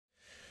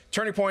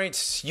Turning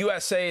Point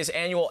USA's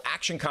annual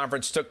action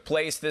conference took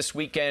place this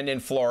weekend in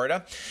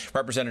Florida.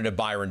 Representative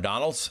Byron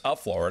Donalds of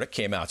Florida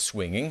came out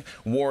swinging,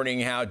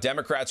 warning how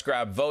Democrats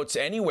grab votes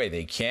any way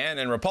they can,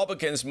 and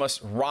Republicans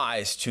must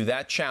rise to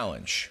that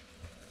challenge.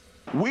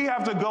 We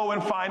have to go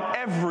and find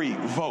every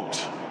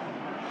vote.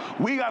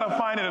 We got to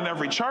find it in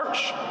every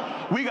church.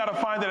 We got to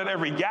find it at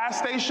every gas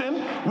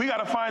station. We got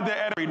to find it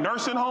at every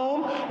nursing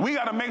home. We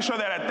got to make sure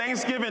that at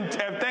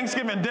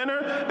Thanksgiving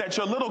dinner, that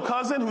your little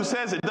cousin who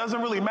says it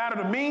doesn't really matter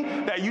to me,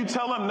 that you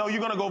tell him, no, you're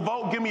going to go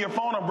vote. Give me your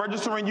phone. I'm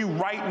registering you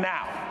right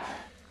now.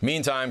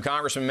 Meantime,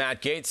 Congressman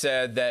Matt Gaetz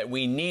said that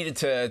we needed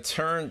to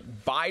turn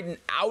Biden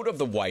out of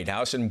the White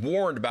House and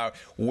warned about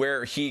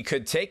where he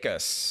could take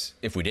us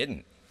if we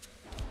didn't.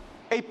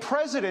 A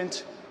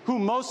president who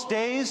most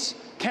days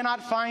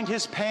cannot find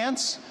his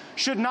pants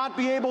should not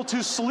be able to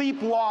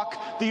sleepwalk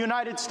the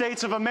United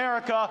States of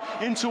America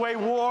into a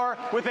war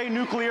with a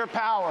nuclear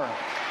power.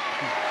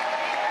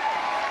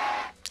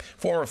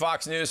 Former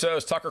Fox News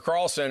host Tucker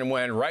Carlson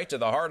went right to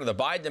the heart of the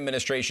Biden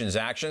administration's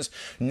actions.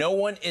 No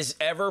one is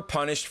ever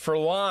punished for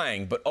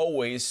lying, but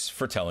always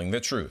for telling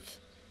the truth.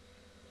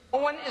 No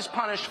one is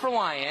punished for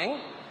lying.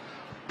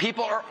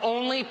 People are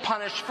only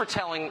punished for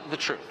telling the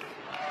truth.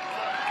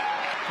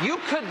 You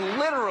could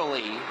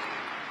literally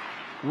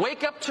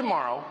wake up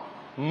tomorrow,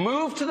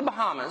 move to the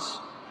Bahamas,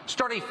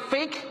 start a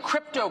fake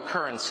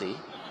cryptocurrency,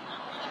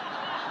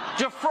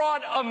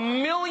 defraud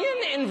 1 million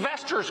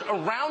investors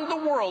around the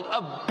world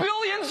of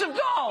billions of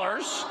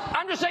dollars.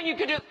 I'm just saying you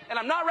could do it, and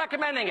I'm not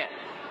recommending it.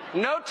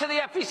 Note to the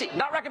FEC,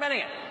 not recommending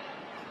it.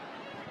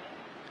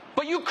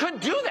 But you could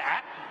do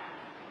that,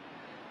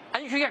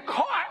 and you could get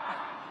caught,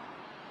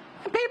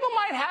 and people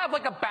might have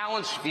like a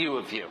balanced view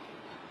of you.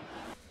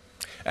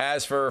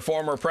 As for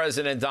former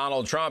President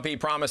Donald Trump, he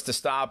promised to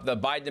stop the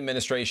Biden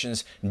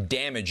administration's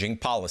damaging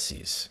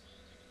policies.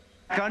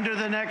 Under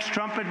the next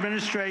Trump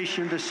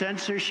administration, the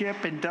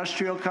censorship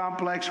industrial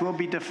complex will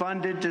be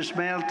defunded,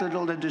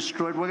 dismantled, and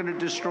destroyed. We're going to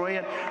destroy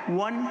it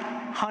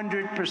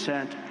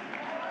 100%.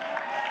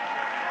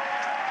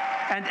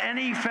 And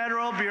any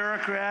federal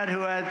bureaucrat who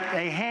had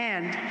a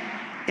hand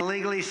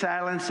illegally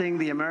silencing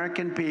the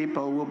American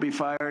people will be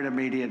fired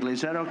immediately.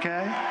 Is that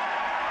okay?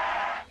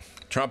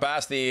 Trump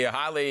asked the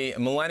highly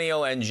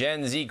millennial and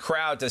Gen Z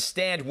crowd to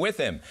stand with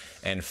him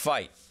and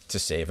fight to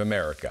save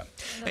America.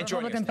 The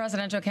Republican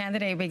presidential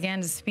candidate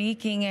began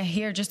speaking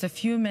here just a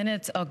few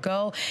minutes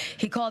ago.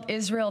 He called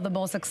Israel the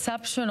most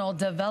exceptional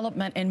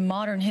development in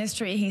modern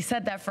history. He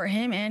said that for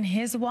him and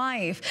his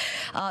wife,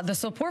 the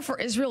support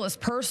for Israel is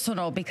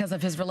personal because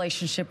of his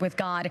relationship with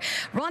God.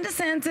 Ron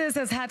DeSantis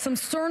has had some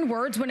stern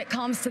words when it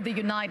comes to the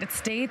United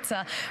States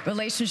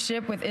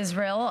relationship with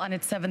Israel on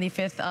its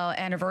 75th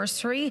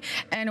anniversary.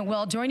 And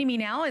well, joining me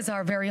now is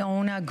our very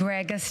own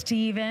Greg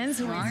Stevens.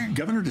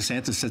 Governor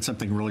DeSantis said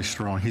something really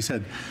strong. He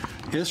said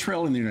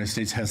Israel and the United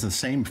States has the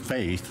same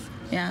faith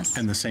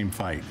and the same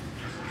fight.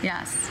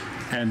 Yes.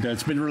 And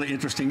it's been really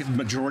interesting.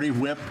 Majority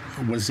Whip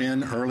was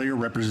in earlier,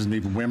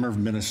 Representative Wimmer of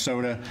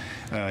Minnesota.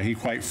 He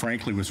quite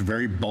frankly was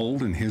very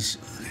bold in his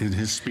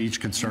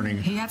speech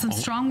concerning. He had some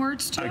strong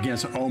words too.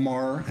 Against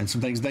Omar and some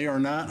things. They are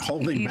not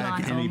holding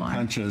back any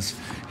punches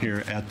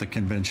here at the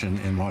convention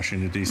in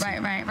Washington, D.C.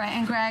 Right.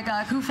 And Greg,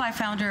 CUFI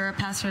founder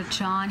Pastor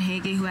John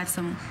Hagee, who had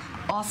some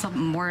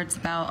awesome words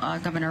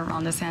about Governor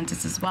Ron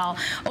DeSantis as well.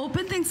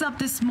 Open things up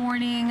this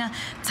morning.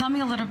 Tell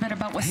me a little bit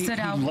about what stood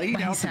out. He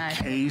laid out the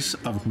case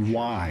of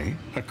why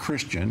a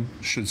Christian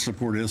should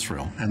support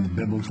Israel and the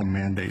biblical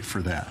mandate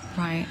for that.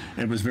 Right.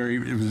 It was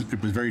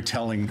very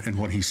telling in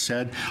what he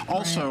said.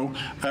 Also,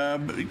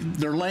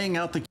 they're laying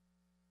out the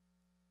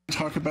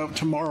talk about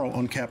tomorrow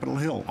on Capitol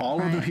Hill.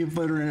 All of the people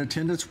that are in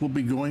attendance will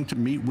be going to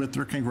meet with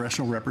their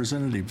congressional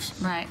representatives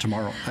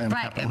tomorrow on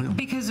Capitol Hill.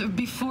 Because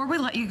before we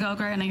let you go,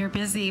 Greg, I know you're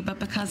busy, but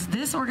because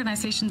this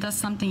organization does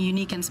something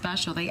unique and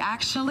special, they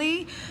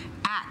actually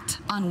act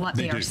on what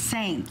they are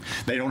saying.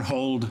 They don't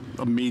hold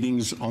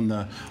meetings on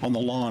the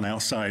lawn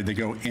outside. They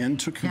go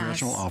into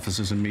congressional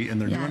offices and meet,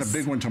 and they're doing a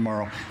big one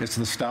tomorrow. It's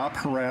the Stop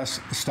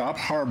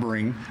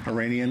Harboring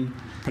Iranian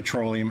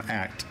Petroleum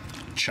Act.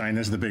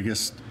 China's the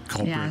biggest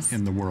culprit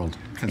in the world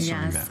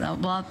concerning that.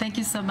 Well, thank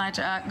you so much,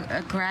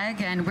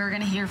 Greg. And we're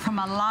going to hear from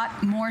a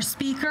lot more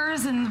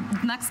speakers in the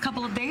next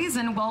couple of days.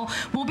 And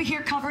we'll be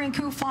here covering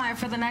CUFI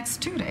for the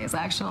next 2 days,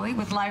 actually,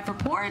 with live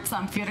reports.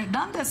 I'm Fiora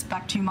Dundas.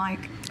 Back to you,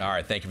 Mike. All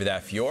right. Thank you for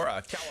that,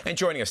 Fiora. And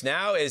joining us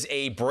now is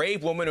a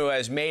brave woman who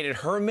has made it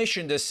her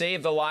mission to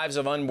save the lives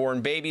of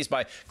unborn babies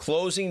by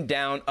closing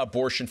down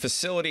abortion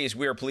facilities.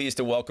 We are pleased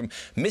to welcome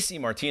Missy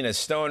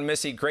Martinez-Stone.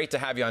 Missy, great to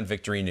have you on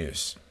Victory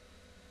News.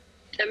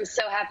 I'm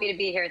so happy to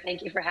be here.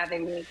 Thank you for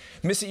having me.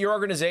 Missy, your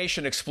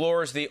organization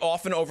explores the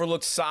often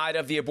overlooked side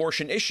of the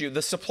abortion issue,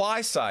 the supply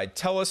side.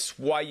 Tell us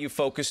why you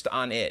focused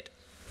on it.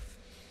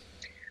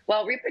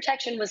 Well,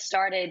 Reprotection was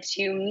started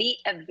to meet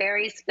a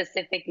very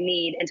specific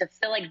need and to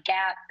fill a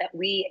gap that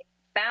we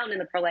found in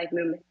the pro-life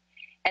movement.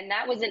 And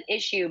that was an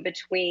issue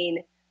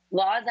between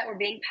laws that were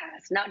being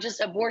passed, not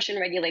just abortion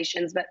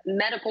regulations, but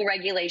medical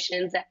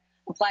regulations that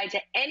apply to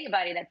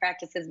anybody that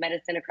practices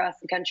medicine across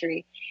the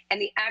country, and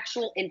the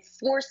actual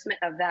enforcement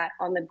of that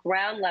on the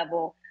ground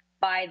level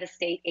by the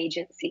state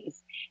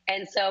agencies.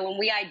 And so when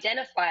we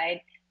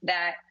identified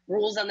that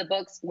rules on the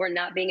books were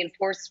not being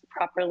enforced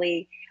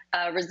properly,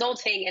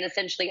 resulting in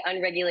essentially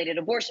unregulated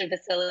abortion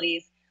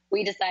facilities,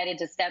 we decided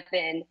to step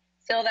in,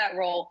 fill that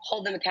role,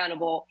 hold them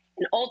accountable,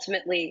 and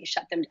ultimately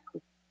shut them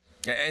down.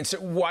 And so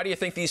why do you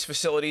think these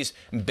facilities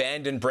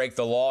bend and break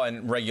the law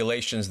and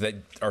regulations that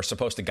are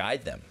supposed to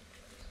guide them?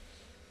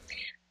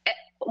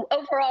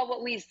 Overall,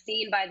 what we've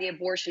seen by the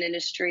abortion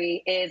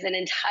industry is an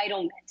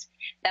entitlement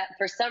that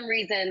for some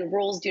reason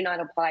rules do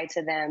not apply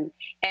to them.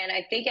 And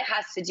I think it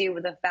has to do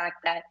with the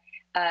fact that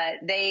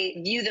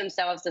they view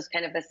themselves as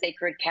kind of a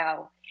sacred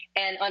cow.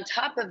 And on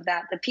top of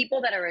that, the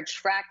people that are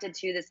attracted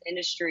to this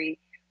industry,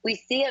 we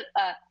see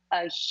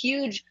a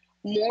huge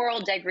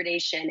moral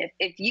degradation.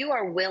 If you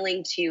are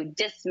willing to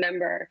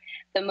dismember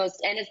the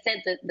most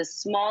innocent, the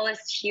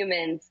smallest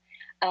humans,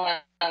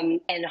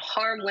 and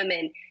harm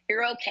women,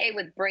 you're okay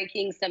with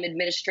breaking some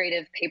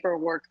administrative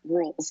paperwork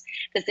rules.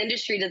 This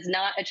industry does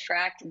not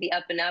attract the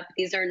up and up.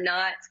 These are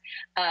not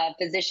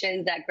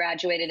physicians that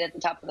graduated at the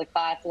top of the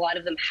class. A lot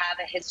of them have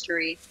a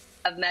history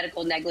of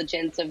medical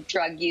negligence, of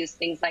drug use,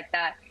 things like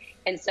that.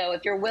 And so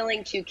if you're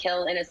willing to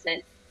kill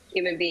innocent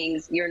human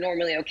beings, you're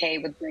normally okay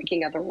with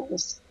breaking other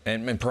rules.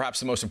 And perhaps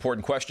the most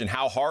important question,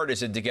 how hard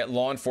is it to get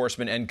law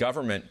enforcement and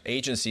government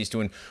agencies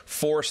to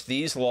enforce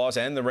these laws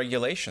and the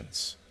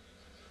regulations?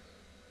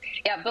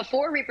 Yeah,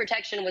 before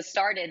reprotection was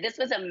started, this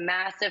was a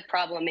massive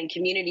problem in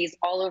communities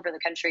all over the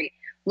country.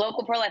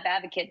 Local pro-life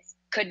advocates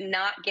could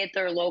not get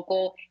their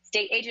local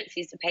state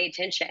agencies to pay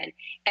attention.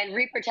 And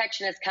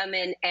reprotection has come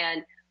in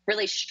and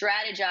really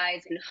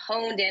strategized and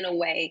honed in a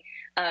way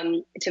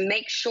to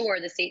make sure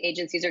the state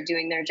agencies are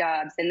doing their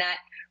jobs. And that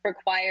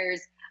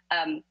requires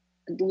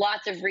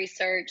lots of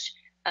research,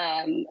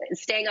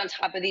 staying on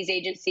top of these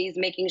agencies,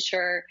 making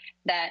sure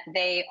that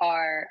they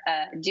are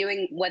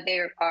doing what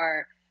they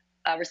are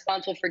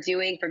responsible for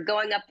doing, for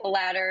going up the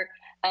ladder.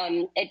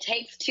 It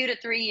takes 2 to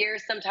 3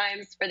 years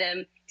sometimes for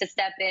them to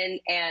step in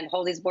and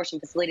hold these abortion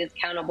facilities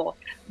accountable.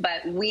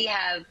 But we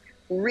have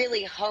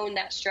really honed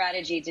that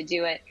strategy to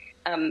do it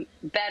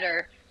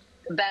better,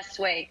 the best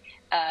way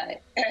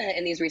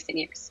in these recent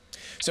years.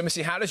 So,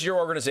 Missy, how does your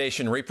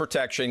organization,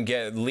 Reprotection,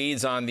 get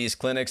leads on these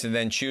clinics and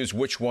then choose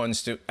which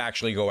ones to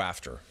actually go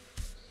after?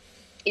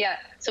 Yeah,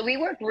 so we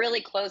work really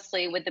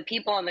closely with the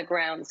people on the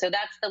ground. So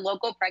that's the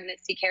local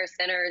pregnancy care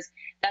centers.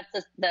 That's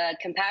the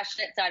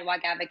compassionate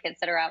sidewalk advocates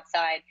that are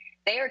outside.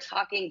 They are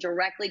talking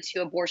directly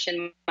to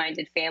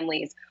abortion-minded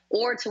families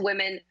or to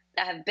women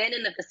that have been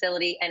in the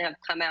facility and have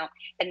come out.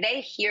 And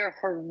they hear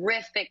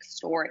horrific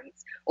stories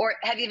or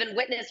have even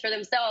witnessed for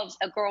themselves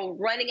a girl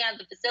running out of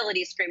the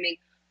facility screaming,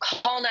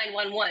 "Call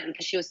 911,"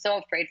 because she was so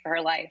afraid for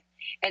her life.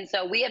 And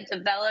so we have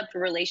developed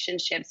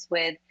relationships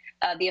with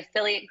the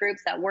affiliate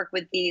groups that work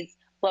with these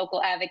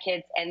local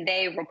advocates, and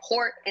they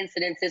report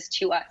incidences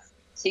to us.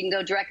 So you can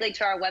go directly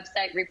to our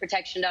website,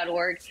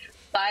 reprotection.org,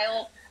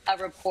 file a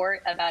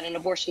report about an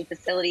abortion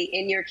facility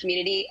in your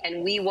community,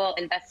 and we will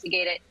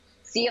investigate it,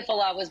 see if a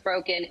law was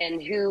broken,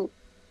 and who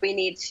we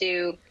need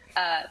to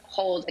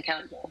hold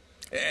accountable.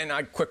 And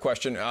a quick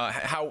question,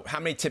 how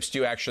many tips do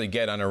you actually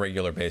get on a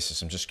regular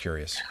basis? I'm just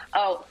curious.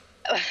 Oh,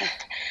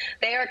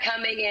 they are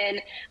coming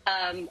in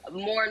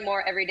more and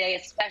more every day,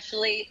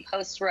 especially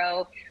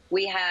post-Roe.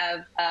 We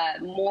have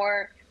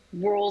more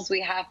rules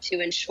we have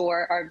to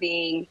ensure are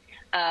being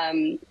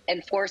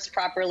enforced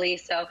properly.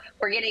 So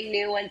we're getting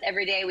new ones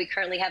every day. We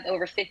currently have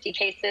over 50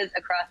 cases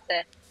across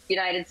the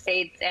United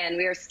States, and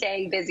we are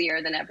staying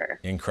busier than ever.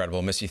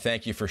 Incredible. Missy,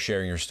 thank you for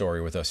sharing your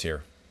story with us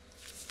here.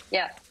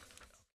 Yeah.